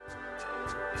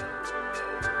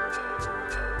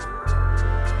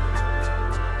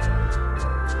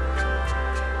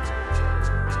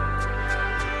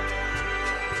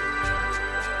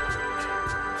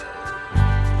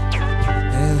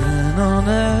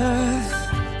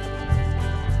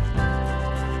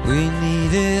We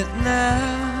need it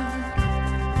now.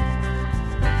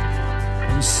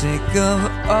 I'm sick of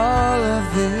all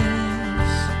of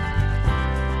this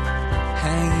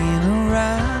hanging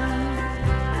around.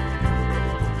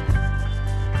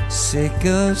 Sick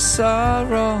of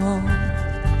sorrow,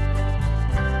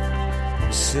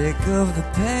 sick of the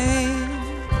pain,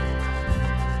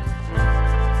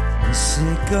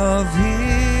 sick of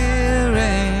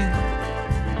hearing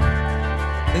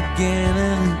again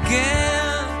and again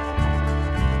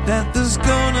that there's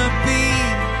gonna be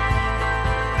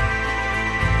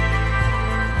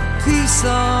peace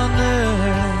on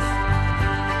earth.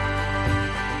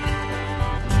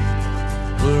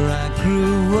 Where I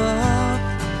grew up,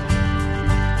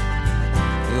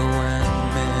 there weren't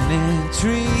many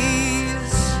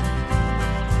trees.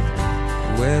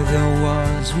 Where there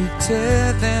was, we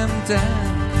tear them down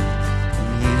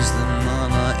and use them on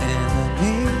our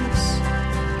enemies.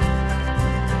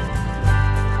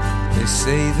 They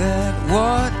say that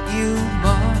what you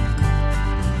mock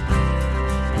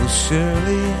will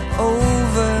surely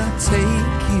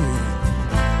overtake you,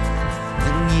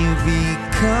 and you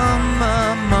become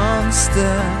a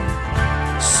monster,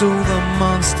 so the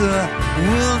monster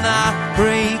will not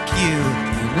break you.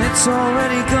 And it's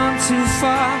already gone too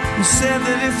far. You said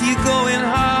that if you're going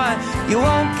hard, you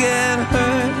won't get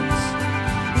hurt.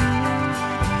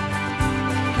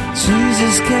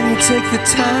 Jesus, can you take the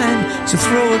time to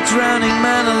throw a drowning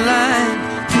man a line?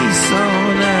 Peace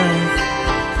on earth.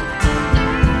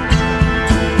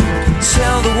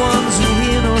 Tell the ones who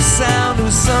hear no sound,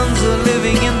 whose sons are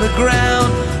living in the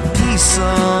ground, peace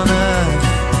on earth.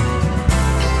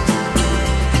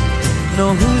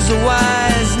 No, who's a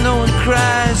wise? No one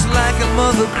cries like a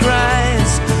mother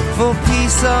cries for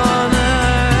peace on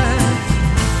earth.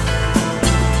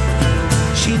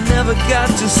 She never got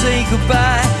to say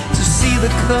goodbye, to see the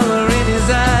color in his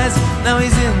eyes. Now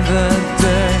he's in the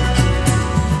dirt.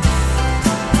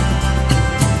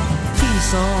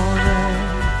 Peace on earth.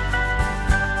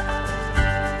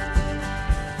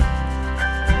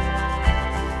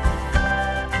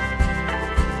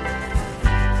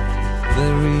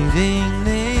 They're reading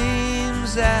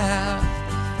names out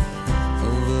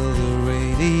over the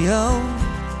radio.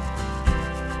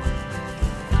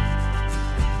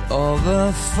 All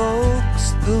the folks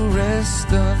the rest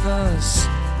of us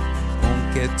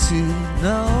won't get to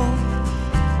know.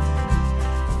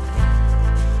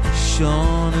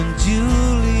 Sean and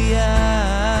Julia,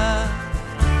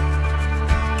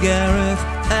 Gareth,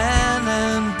 Ann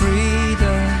and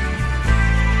Breda,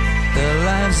 their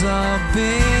lives are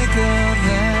bigger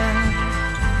than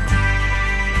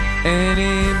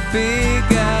any big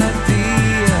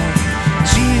idea.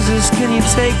 Jesus, can you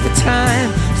take the time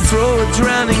to throw a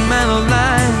drowning man a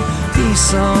line?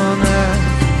 Peace on earth.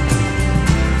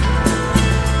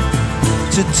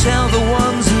 To tell the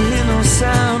ones who hear no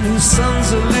sound, whose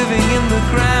sons are living in the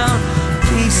ground,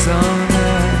 peace on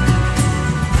earth.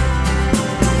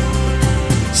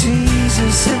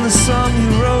 Jesus, in the song you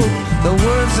wrote, the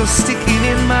words are sticking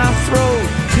in my throat.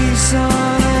 Peace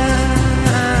on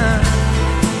earth.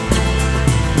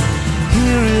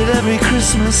 Hear it every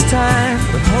Christmas time,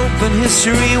 but hope and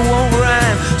history won't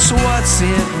rhyme. So what's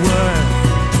it worth?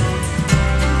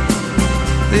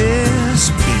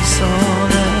 This peace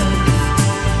on earth.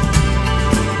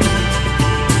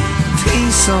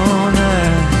 Peace on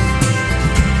earth.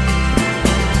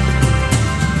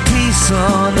 Peace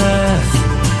on earth.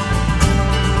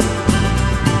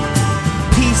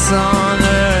 Peace on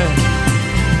earth.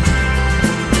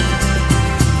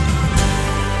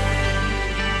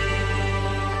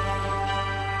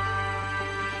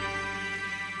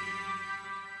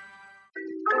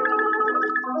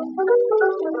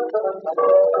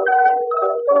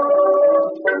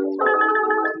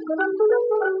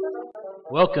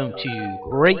 Welcome to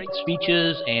Great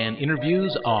Speeches and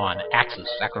Interviews on Access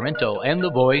Sacramento and The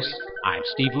Voice. I'm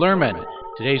Steve Lerman.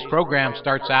 Today's program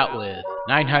starts out with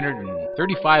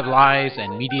 935 Lies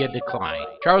and Media Decline.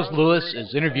 Charles Lewis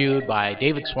is interviewed by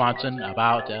David Swanson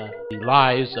about the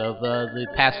lies of the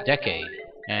past decade.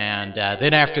 And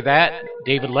then after that,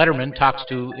 David Letterman talks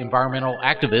to environmental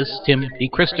activist Tim D.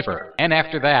 Christopher. And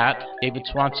after that, David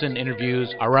Swanson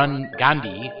interviews Arun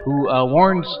Gandhi, who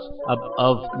warns of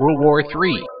World War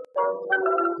III.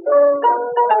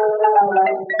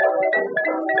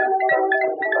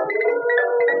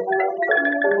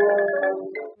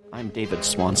 I'm David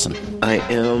Swanson. I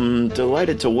am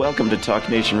delighted to welcome to Talk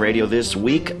Nation Radio this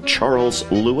week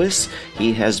Charles Lewis.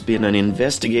 He has been an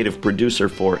investigative producer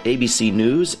for ABC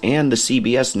News and the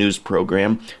CBS News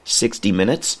program 60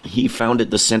 Minutes. He founded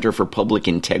the Center for Public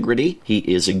Integrity. He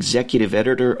is executive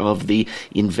editor of the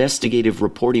Investigative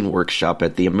Reporting Workshop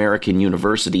at the American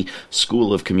University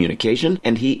School of Communication,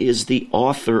 and he is the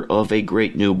author of a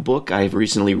great new book I've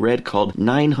recently read called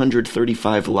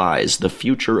 935 Lies, The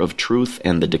Future of Truth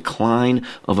and the Decline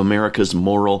of America's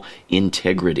Moral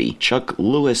Integrity. Chuck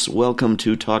Lewis, welcome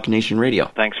to Talk Nation Radio.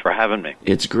 Thanks for having me.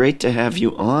 It's great to have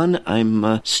you on.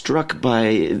 I'm struck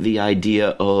by the idea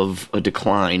of a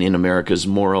decline in America's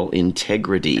moral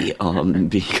integrity,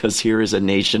 because here is a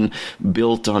nation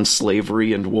built on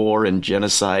slavery and war and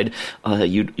genocide.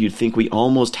 You'd think we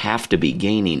almost have to be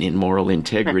gaining in moral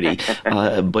integrity,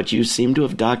 but you seem to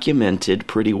have documented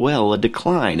pretty well a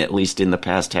decline, at least in the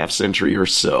past half century or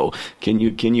so. Can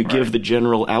you give the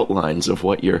general outlines of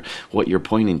what you're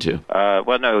pointing to?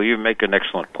 Well, no, you make an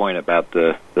excellent point about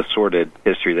the sordid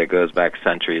history that goes back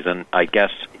centuries, and I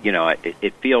guess,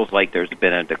 it feels like there's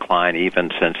been a decline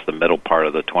even since the middle part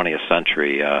of the 20th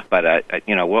century, but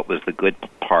what was the good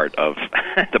part of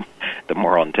the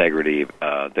moral integrity?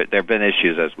 There have been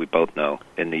issues, as we both know,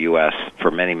 in the U.S.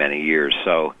 for many, many years.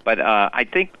 But I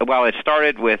think, it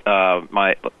started with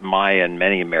my and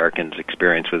many Americans'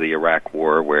 experience with the Iraq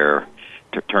War, where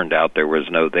it turned out there was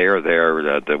no there.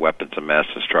 The weapons of mass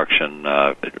destruction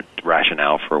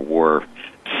rationale for war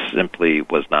simply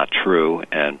was not true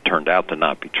and turned out to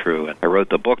not be true. And I wrote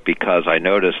the book because I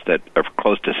noticed that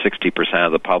close to 60%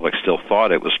 of the public still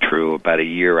thought it was true about a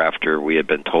year after we had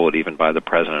been told, even by the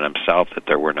president himself, that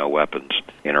there were no weapons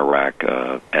in Iraq.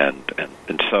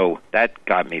 And so that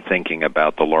got me thinking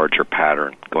about the larger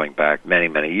pattern going back many,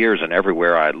 many years. And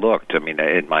everywhere I looked,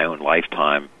 in my own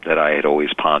lifetime, that I had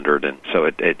always pondered. And so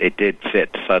it did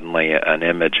fit suddenly an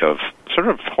image of sort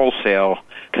of wholesale,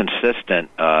 consistent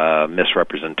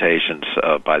misrepresentations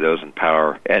by those in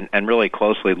power, and really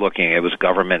closely looking, it was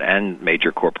government and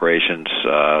major corporations.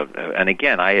 And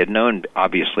again, I had known,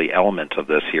 obviously, elements of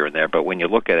this here and there, but when you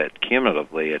look at it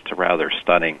cumulatively, it's a rather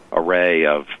stunning array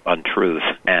of untruths.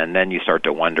 And then you start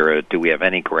to wonder, do we have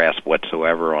any grasp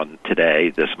whatsoever on today,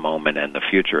 this moment, and the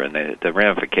future? And the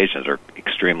ramifications are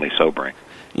extremely sobering.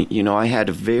 I had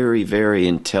very, very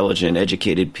intelligent,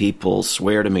 educated people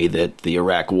swear to me that the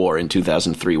Iraq War in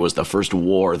 2003 was the first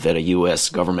war that a U.S.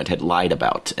 government had lied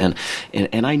about. And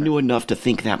I knew enough to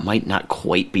think that might not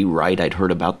quite be right. I'd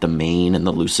heard about the Maine and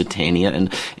the Lusitania,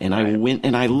 and I went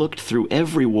and I looked through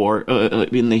every war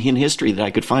in history that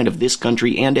I could find of this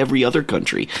country and every other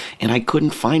country, and I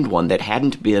couldn't find one that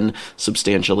hadn't been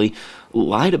substantially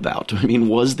lied about.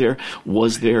 Was there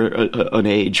an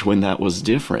age when that was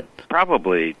different?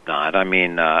 Probably not.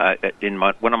 In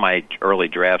one of my early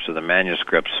drafts of the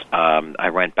manuscripts, I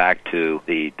went back to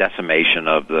the decimation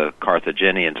of the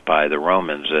Carthaginians by the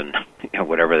Romans, and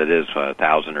whatever that is,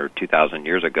 1,000 or 2,000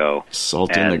 years ago.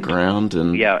 Salt in the ground,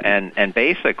 and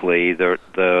basically they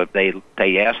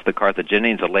asked the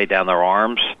Carthaginians to lay down their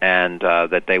arms and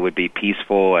that they would be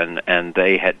peaceful, and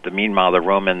they had. Meanwhile, the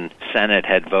Roman Senate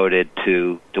had voted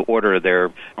to order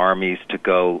their armies to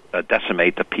go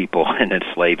decimate the people and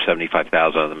enslave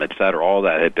 75,000 of them, etc. All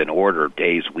that had been ordered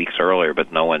days, weeks earlier,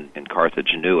 but no one in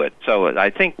Carthage knew it. So I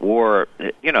think war,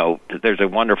 there's a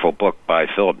wonderful book by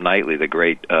Philip Knightley, the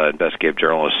great investigative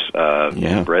journalist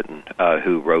in Britain,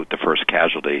 who wrote The First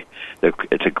Casualty.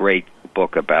 It's a great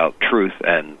book about truth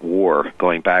and war,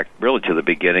 going back really to the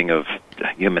beginning of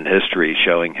human history,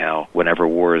 showing how whenever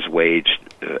war is waged,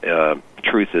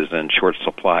 truth is in short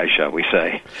supply, shall we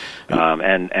say.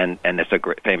 And it's a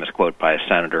great, famous quote by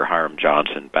Senator Hiram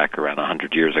Johnson back around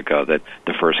 100 years ago, that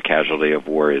the first casualty of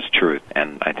war is truth.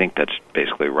 And I think that's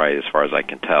basically right as far as I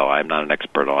can tell. I'm not an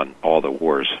expert on all the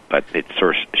wars, but it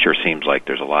sure seems like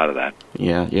there's a lot of that.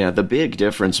 Yeah. The big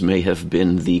difference may have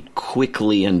been the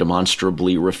quickly and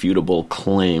demonstrably refutable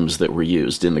claims that were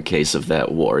used in the case of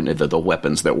that war, and the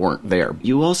weapons that weren't there.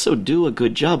 You also do a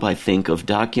good job, I think, of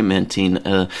documenting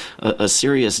a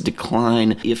serious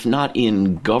decline, if not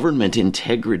in government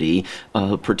integrity,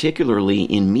 particularly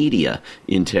in media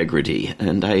integrity.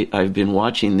 And I've been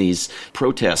watching these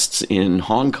protests in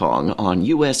Hong Kong on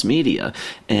U.S. media,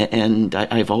 and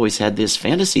I've always had this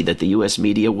fantasy that the U.S.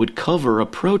 media would cover a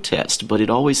protest, but it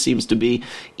always seems to be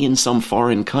in some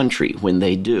foreign country when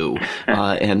they do,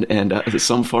 and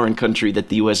some foreign country that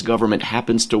the U.S. government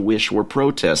happens to wish were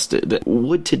protested.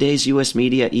 Would today's U.S.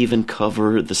 media even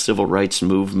cover the civil rights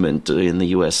movement in the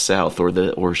U.S. South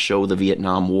or show the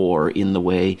Vietnam War in the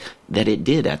way that it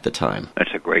did at the time?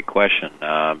 That's a great question.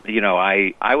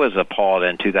 I was appalled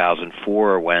in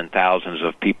 2004 when thousands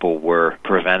of people were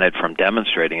prevented from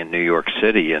demonstrating in New York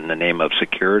City in the name of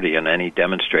security, and any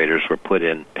demonstrators were put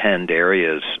in penned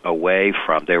areas away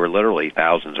from. They were literally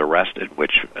thousands arrested,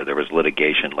 which there was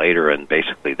litigation later, and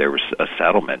basically there was a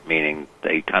settlement, meaning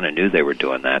they kind of knew they were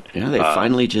doing that. Yeah, they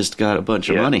finally just got a bunch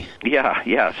of money.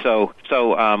 Yeah. So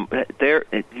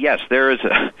there is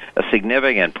a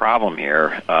significant problem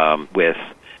here with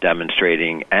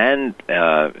demonstrating and in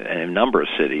a number of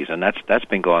cities, and that's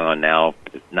been going on now,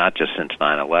 not just since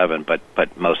 9/11,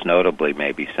 but most notably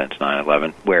maybe since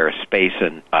 9/11, where space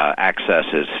and access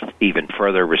is even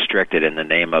further restricted in the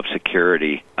name of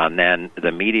security, and then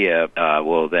the media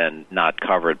will then not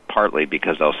cover it, partly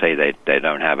because they'll say they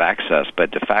don't have access,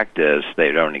 but the fact is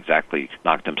they don't exactly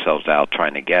knock themselves out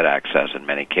trying to get access. In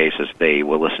many cases, they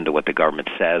will listen to what the government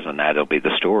says, and that'll be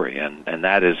the story, and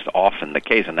that is often the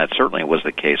case, and that certainly was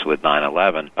the case with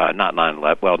 9/11, not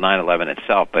 9/11, well, 9/11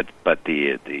 itself, but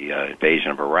the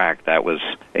invasion of Iraq. That was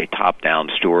a top-down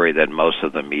story that most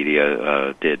of the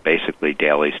media did, basically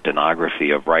daily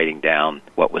stenography of writing down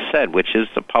what was said, which is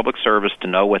the public service to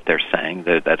know what they're saying.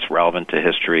 That's relevant to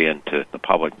history, and to the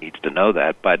public needs to know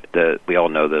that. But we all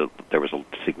know that there was a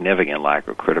significant lack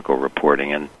of critical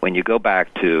reporting, and when you go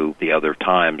back to the other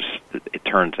times, it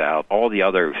turns out all the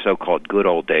other so-called good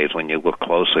old days, when you look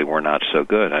closely, were not so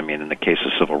good. I mean, in the case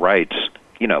of civil rights,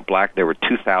 there were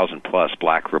 2,000 plus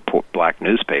black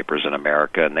newspapers in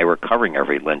America, and they were covering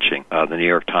every lynching. The New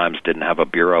York Times didn't have a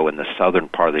bureau in the southern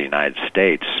part of the United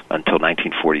States until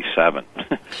 1947.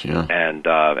 Yeah.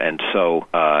 And so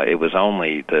it was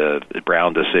only the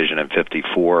Brown decision in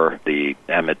 54, the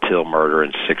Emmett Till murder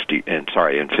in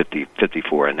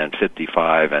 54, and then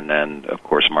 55, and then of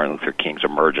course Martin Luther King's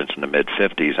emergence in the mid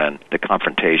 50s, and the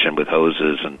confrontation with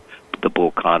hoses and the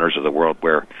Bull Connors of the world,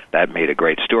 where that made a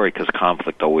great story, because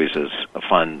conflict always is a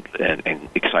fun and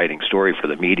exciting story for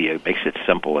the media. It makes it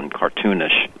simple and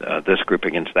cartoonish, this group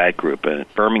against that group. In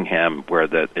Birmingham, where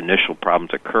the initial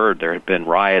problems occurred, there had been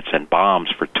riots and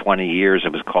bombs for 20 years.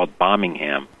 It was called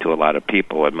Bombingham to a lot of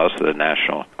people, and most of the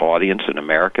national audience in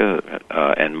America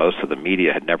and most of the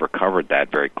media had never covered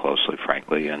that very closely,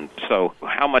 frankly. And so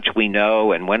how much we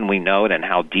know and when we know it and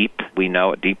how deeply we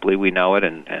know it,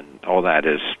 and all that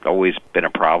has always been a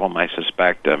problem, I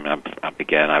suspect.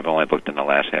 I've only looked in the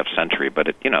last half century,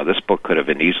 but this book could have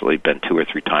easily been 2 or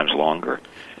 3 times longer.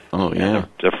 Oh, yeah.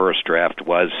 The first draft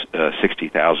was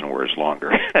 60,000 words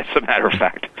longer, as a matter of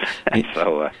fact.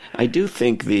 I do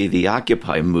think the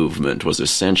Occupy movement was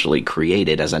essentially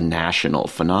created as a national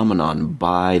phenomenon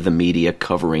by the media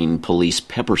covering police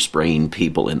pepper spraying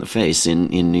people in the face in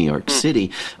New York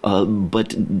City.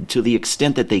 But to the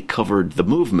extent that they covered the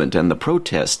movement and the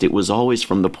protest, it was always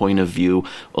from the point of view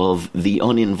of the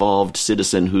uninvolved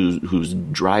citizen whose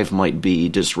drive might be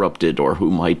disrupted, or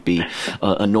who might be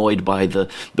annoyed by the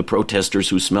protesters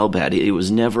who smell bad. It was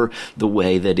never the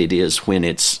way that it is when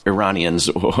it's Iranians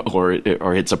or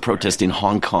it's a protest in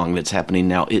Hong Kong that's happening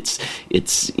now. It's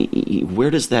where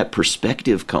does that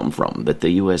perspective come from, that the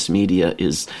U.S. media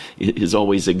is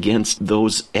always against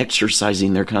those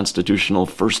exercising their constitutional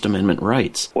First Amendment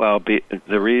rights? Well, the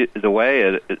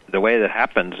way that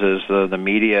happens is the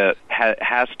media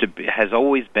has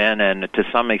always been, and to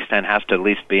some extent has to at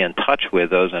least be in touch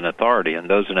with those in authority, and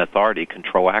those in authority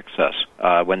control access.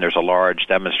 When there's a large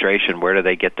demonstration, where do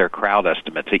they get their crowd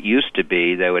estimates? It used to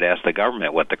be they would ask the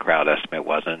government what the crowd estimate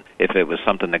was, and if it was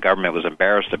something the government was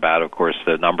embarrassed about, of course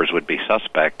the numbers would be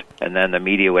suspect, and then the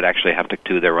media would actually have to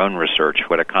do their own research.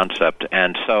 What a concept.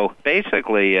 And so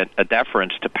basically a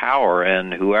deference to power,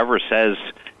 and whoever says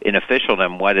in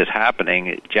officialdom what is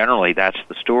happening, generally that's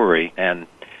the story, and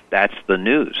that's the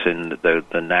news, and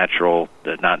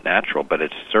not natural, but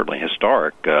it's certainly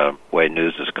historic way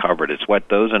news is covered. It's what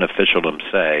those in officialdom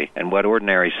say, and what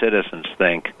ordinary citizens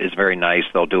think is very nice.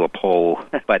 They'll do a poll,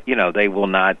 but they will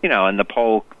not, and the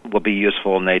poll will be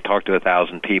useful, and they talk to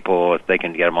 1,000 people if they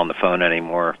can get them on the phone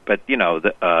anymore. But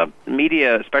the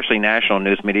media, especially national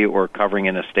news media, or covering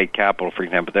in a state capital, for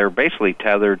example, they're basically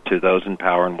tethered to those in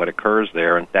power and what occurs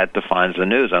there, and that defines the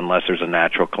news, unless there's a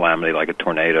natural calamity like a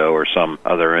tornado or some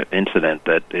other incident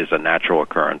that is a natural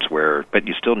occurrence. But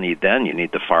you still need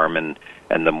the firemen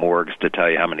and the morgues to tell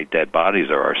you how many dead bodies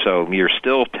there are. So you're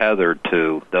still tethered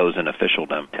to those in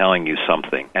officialdom telling you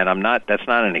something. And that's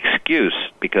not an excuse,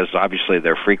 because obviously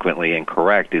they're frequently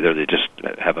incorrect. Either they just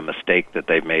have a mistake that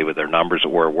they've made with their numbers,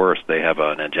 or worse, they have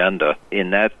an agenda.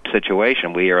 In that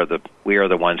situation, we are the we are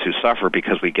the ones who suffer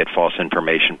because we get false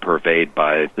information purveyed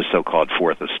by the so-called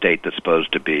fourth estate that's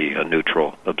supposed to be a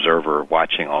neutral observer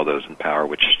watching all those in power,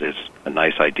 which is a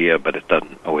nice idea, but it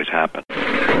doesn't always happen.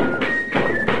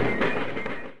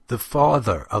 The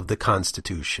father of the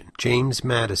Constitution, James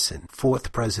Madison,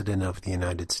 4th President of the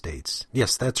United States.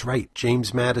 Yes, that's right.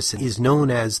 James Madison is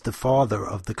known as the father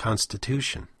of the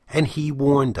Constitution. And he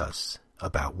warned us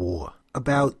about war,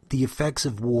 about the effects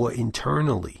of war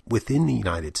internally within the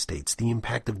United States, the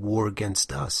impact of war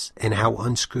against us, and how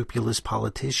unscrupulous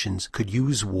politicians could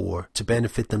use war to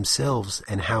benefit themselves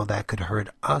and how that could hurt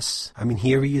us. I mean,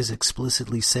 here he is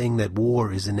explicitly saying that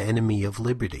war is an enemy of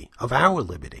liberty, of our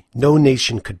liberty. No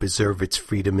nation could preserve its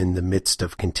freedom in the midst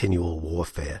of continual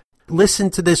warfare. Listen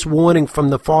to this warning from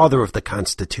the father of the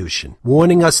Constitution,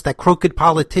 warning us that crooked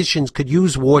politicians could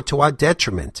use war to our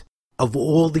detriment. Of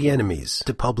all the enemies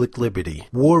to public liberty,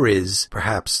 war is,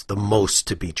 perhaps, the most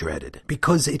to be dreaded,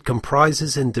 because it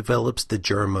comprises and develops the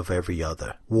germ of every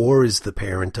other. War is the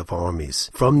parent of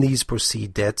armies. From these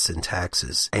proceed debts and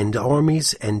taxes, and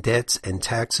armies and debts and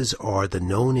taxes are the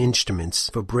known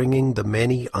instruments for bringing the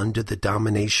many under the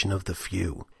domination of the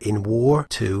few. In war,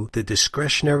 too, the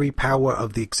discretionary power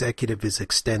of the executive is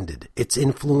extended. Its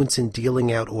influence in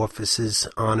dealing out offices,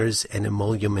 honors, and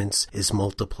emoluments is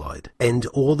multiplied, and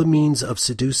all the means of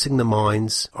seducing the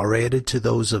minds are added to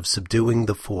those of subduing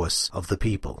the force of the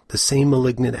people. The same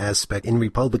malignant aspect in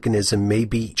republicanism may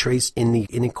be traced in the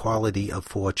inequality of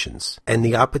fortunes and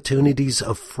the opportunities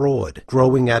of fraud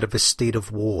growing out of a state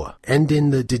of war, and in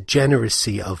the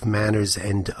degeneracy of manners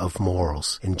and of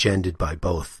morals engendered by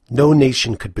both. No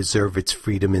nation could preserve its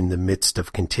freedom in the midst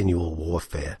of continual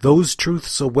warfare. Those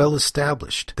truths are well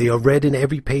established. They are read in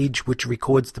every page which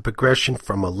records the progression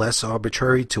from a less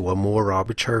arbitrary to a more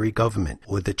arbitrary government,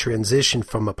 or the transition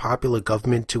from a popular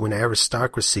government to an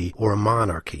aristocracy or a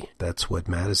monarchy. That's what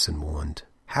Madison warned.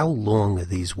 How long are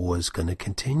these wars going to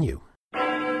continue?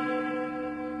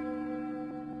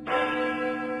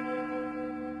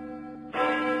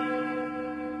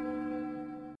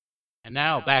 And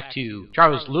now back to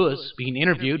Charles Lewis being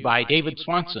interviewed by David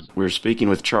Swanson. We're speaking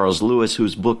with Charles Lewis,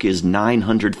 whose book is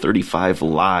 935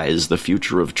 Lies, The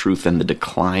Future of Truth and the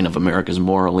Decline of America's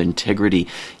Moral Integrity.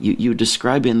 You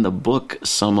describe in the book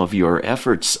some of your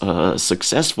efforts,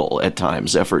 successful at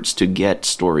times, efforts to get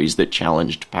stories that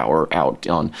challenged power out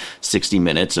on 60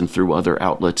 Minutes and through other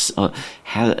outlets.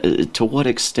 To what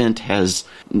extent has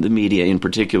the media, in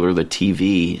particular the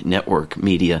TV network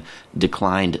media,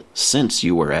 declined since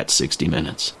you were at 60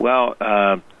 Minutes? Well,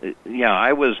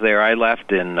 I was there. I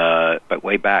left in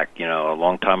way back, a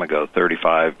long time ago,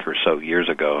 35 or so years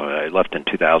ago. I left in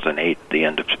 2008, the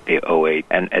end of 2008.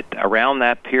 And around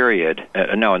that period,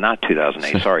 no, not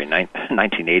 2008, sorry,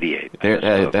 1988.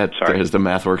 As the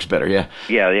math works better, yeah.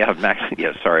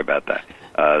 Yeah, sorry about that.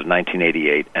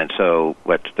 1988, and so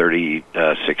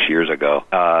 36 years ago.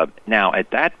 Now, at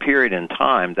that period in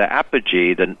time, the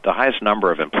apogee, the highest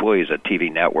number of employees at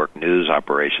TV network news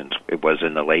operations, it was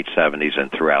in the late 70s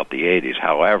and throughout the 80s.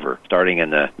 However, starting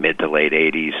in the mid to late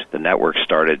 80s, the network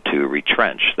started to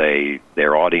retrench.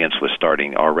 Their audience was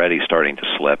already starting to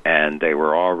slip, and they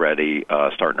were already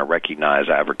starting to recognize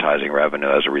advertising revenue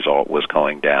as a result was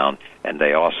going down. And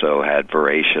they also had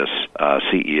voracious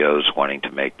CEOs wanting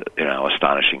to make,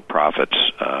 astonishing profits.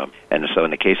 And so,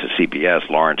 in the case of CBS,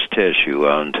 Lawrence Tisch, who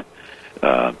owned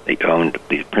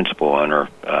the principal owner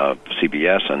of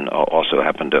CBS and also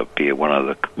happened to be one of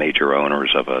the major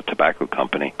owners of a tobacco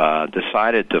company,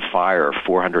 decided to fire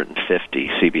 450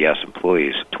 CBS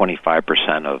employees,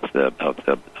 25% of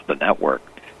the network.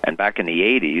 And back in the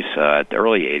 80s, the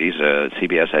early 80s,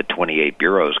 CBS had 28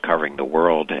 bureaus covering the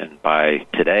world. And by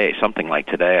today, something like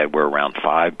today, we're around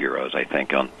 5 bureaus, I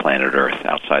think, on planet Earth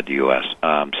outside the U.S.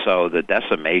 So the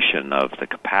decimation of the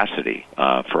capacity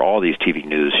for all these TV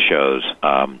news shows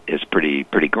is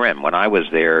pretty grim. When I was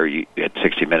there at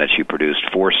 60 Minutes, you produced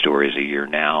 4 stories a year.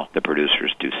 Now the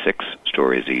producers do 6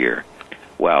 stories a year.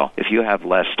 Well, if you have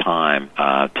less time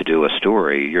to do a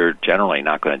story, you're generally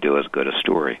not going to do as good a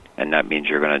story. And that means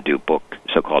you're going to do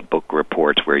so-called book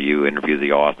reports where you interview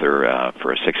the author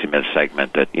for a 60-minute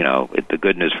segment that, the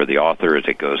good news for the author is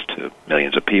it goes to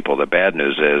millions of people. The bad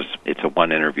news is it's a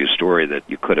one-interview story that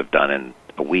you could have done in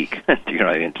a week,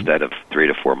 instead of 3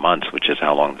 to 4 months, which is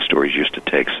how long the stories used to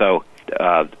take. So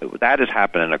that is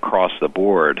happening across the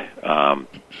board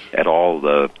at all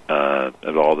the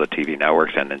TV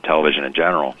networks and in television in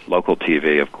general. Local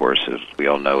TV, of course, as we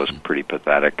all know, is pretty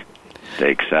pathetic.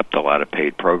 They accept a lot of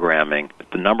paid programming.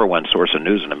 The number one source of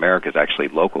news in America is actually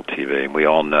local TV, and we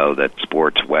all know that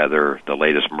sports, weather, the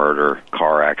latest murder,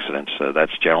 car accidents,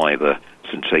 that's generally the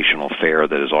sensational fare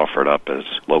that is offered up as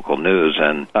local news,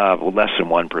 and less than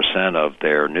 1% of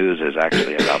their news is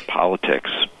actually about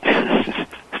politics,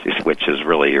 which is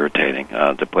really irritating,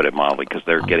 to put it mildly, because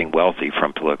they're getting wealthy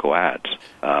from political ads,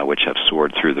 which have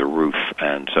soared through the roof.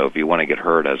 And so if you want to get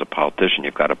heard as a politician,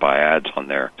 you've got to buy ads on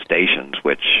their stations,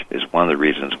 which is one of the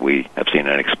reasons we have seen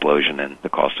an explosion in the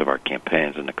cost of our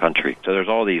campaigns in the country. So there's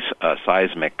all these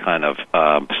seismic kind of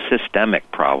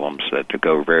systemic problems that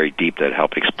go very deep that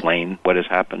help explain what has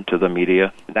happened to the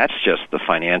media. That's just the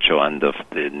financial and the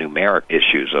numeric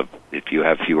issues of if you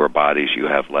have fewer bodies, you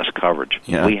have less coverage.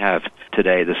 Yeah. We have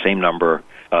today the same number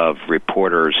of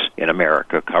reporters in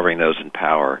America covering those in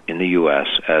power in the U.S.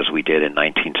 as we did in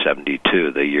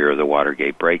 1972, the year of the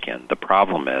Watergate break-in. The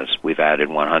problem is we've added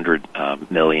 100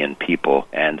 million people,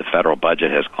 and the federal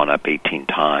budget has gone up 18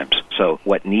 times. So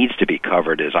what needs to be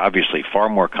covered is obviously far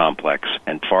more complex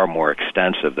and far more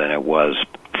extensive than it was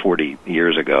 40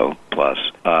 years ago plus,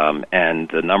 and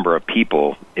the number of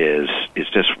people is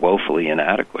just woefully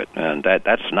inadequate, and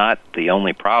that's not the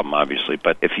only problem, obviously.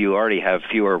 But if you already have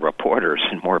fewer reporters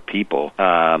and more people,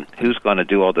 who's going to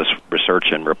do all this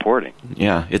research and reporting?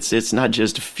 Yeah, it's not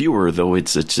just fewer though;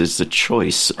 it's a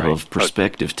choice of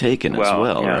perspective taken as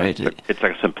well, yeah, right? It's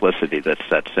a simplicity that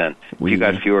sets in. If you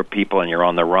got fewer people and you're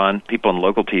on the run, people in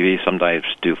local TV sometimes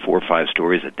do 4 or 5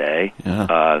 stories a day.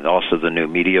 Yeah. Also, the new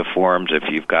media forms. If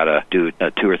you've got to do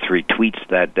 2 or 3 tweets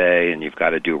that day, and you've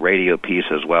got to do radio piece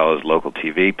as well as local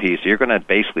TV piece, you're going to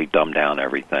basically dumb down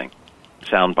everything.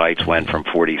 Sound bites went from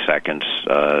 40 seconds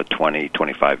 20,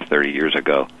 25, 30 years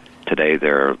ago. Today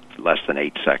they're less than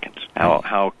 8 seconds.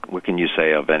 What can you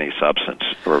say of any substance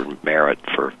or merit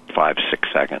for 5, 6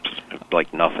 seconds?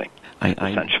 Like nothing.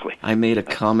 Essentially. I made a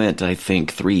comment, I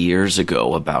think, 3 years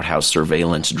ago about how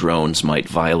surveillance drones might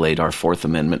violate our Fourth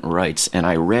Amendment rights, and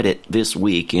I read it this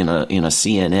week in a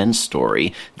CNN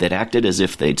story that acted as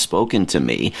if they'd spoken to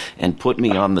me and put me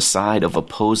on the side of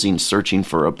opposing searching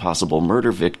for a possible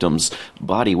murder victim's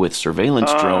body with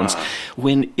surveillance drones,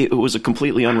 when it was a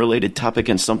completely unrelated topic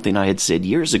and something I had said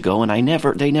years ago, and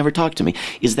they never talked to me.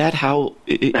 Is that how?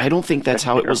 I don't think that's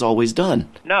how it was always done.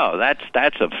 No, that's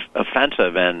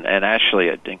offensive and actually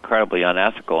incredibly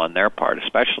unethical on their part,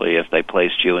 especially if they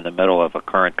placed you in the middle of a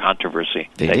current controversy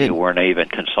you weren't even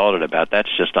consulted about. That's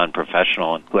just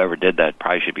unprofessional, and whoever did that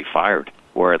probably should be fired.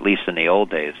 Or at least in the old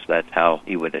days, that's how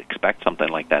you would expect something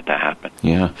like that to happen.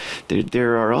 Yeah.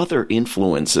 There are other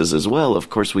influences as well. Of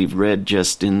course, we've read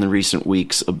just in the recent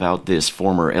weeks about this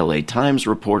former L.A. Times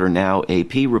reporter, now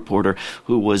AP reporter,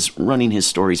 who was running his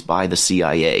stories by the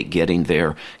CIA, getting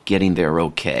their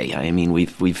okay. I mean,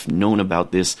 we've known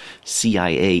about this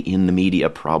CIA in the media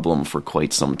problem for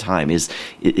quite some time.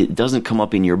 It doesn't come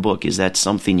up in your book. Is that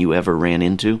something you ever ran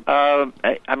into? I'm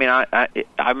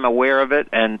aware of it,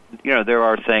 and there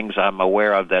are things I'm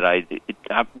aware of that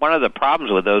one of the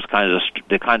problems with those kinds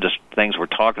of things we're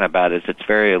talking about is it's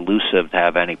very elusive to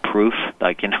have any proof.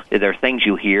 Like, there are things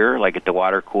you hear, like at the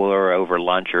water cooler or over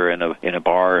lunch or in a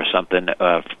bar or something,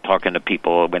 talking to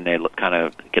people when they kind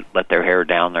of let their hair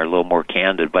down, they're a little more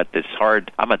candid. But it's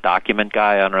hard. I'm a document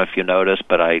guy. I don't know if you noticed,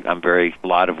 but a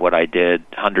lot of what I did,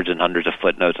 hundreds and hundreds of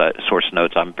footnotes, source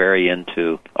notes. I'm very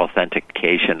into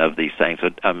authentication of these things.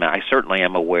 I certainly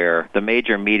am aware. The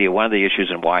major media, one of the issues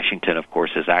in Washington, of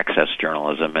course, is access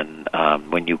journalism.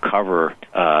 And when you cover,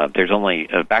 there's only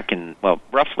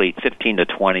roughly 15 to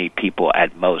 20 people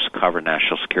at most cover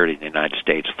national security in the United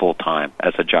States full-time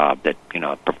as a job,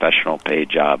 a professional paid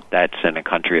job. That's in a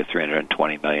country of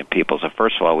 320 million people. So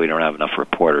first of all, we don't have enough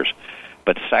reporters.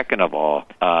 But second of all,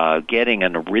 getting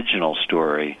an original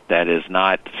story that is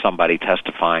not somebody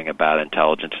testifying about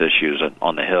intelligence issues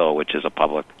on the Hill, which is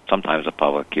sometimes a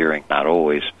public hearing, not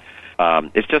always.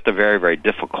 It's just a very, very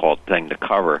difficult thing to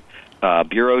cover.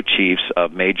 Bureau chiefs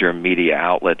of major media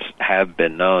outlets have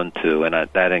been known to, and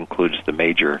that includes the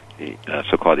major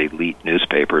so-called elite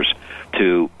newspapers,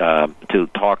 to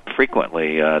talk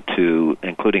frequently to,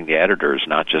 including the editors,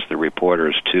 not just the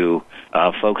reporters, to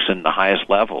folks in the highest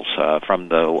levels, from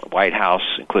the White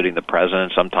House, including the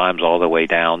president, sometimes all the way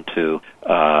down to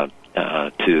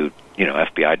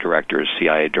FBI directors,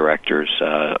 CIA directors,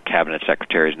 cabinet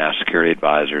secretaries, national security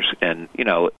advisors, and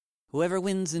whoever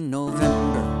wins in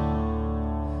November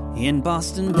in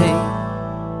Boston Bay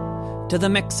to the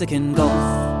Mexican Gulf,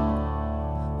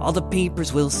 all the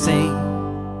papers will say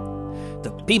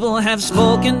the people have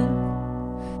spoken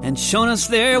and shown us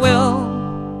their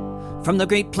will, from the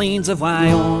Great Plains of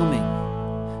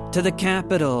Wyoming to the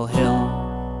Capitol Hill.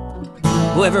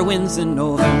 Whoever wins in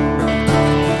November,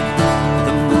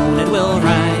 the moon it will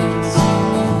rise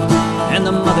and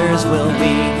the mothers will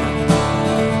weep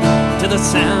to the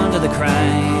sound of the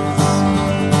cries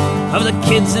of the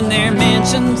kids in their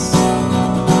mansions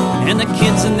and the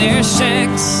kids in their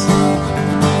shacks.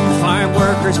 Farm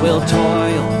workers will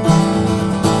toil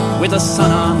with the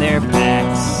sun on their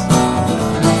backs.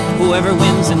 Whoever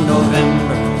wins in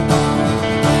November,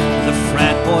 the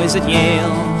frat boys at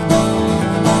Yale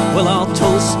will all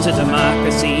toast to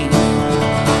democracy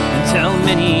and tell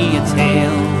many a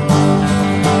tale.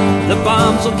 The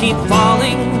bombs will keep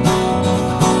falling,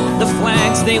 the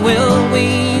flags they will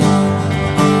wave,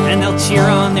 and they'll cheer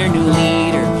on their new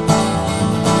leader,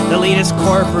 the latest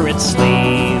corporate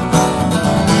slave.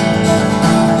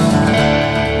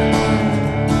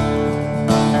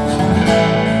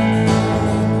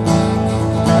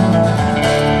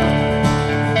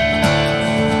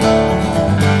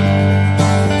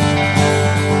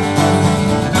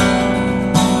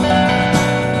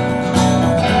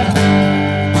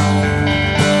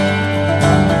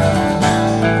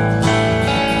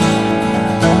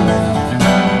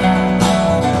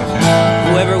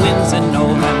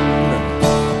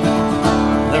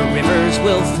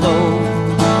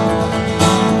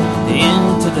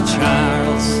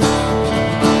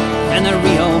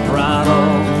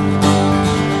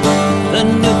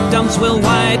 Will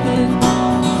widen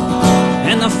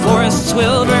and the forests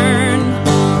will burn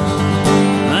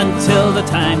until the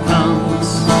time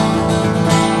comes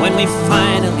when we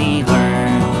finally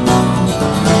learn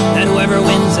that whoever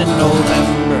wins in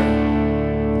November,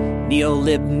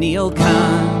 Neo-Lib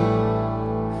Neo-Con,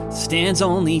 stands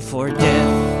only for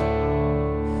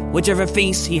death, whichever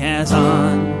face he has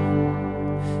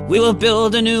on. We will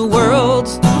build a new world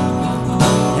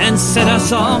and set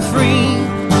us all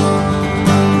free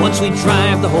once we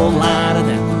drive the whole lot of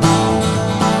them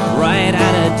right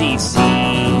out of D.C.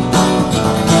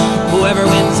 Whoever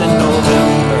wins in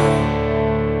November.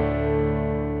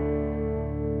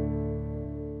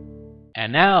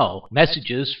 And now,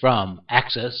 messages from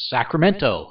Access Sacramento.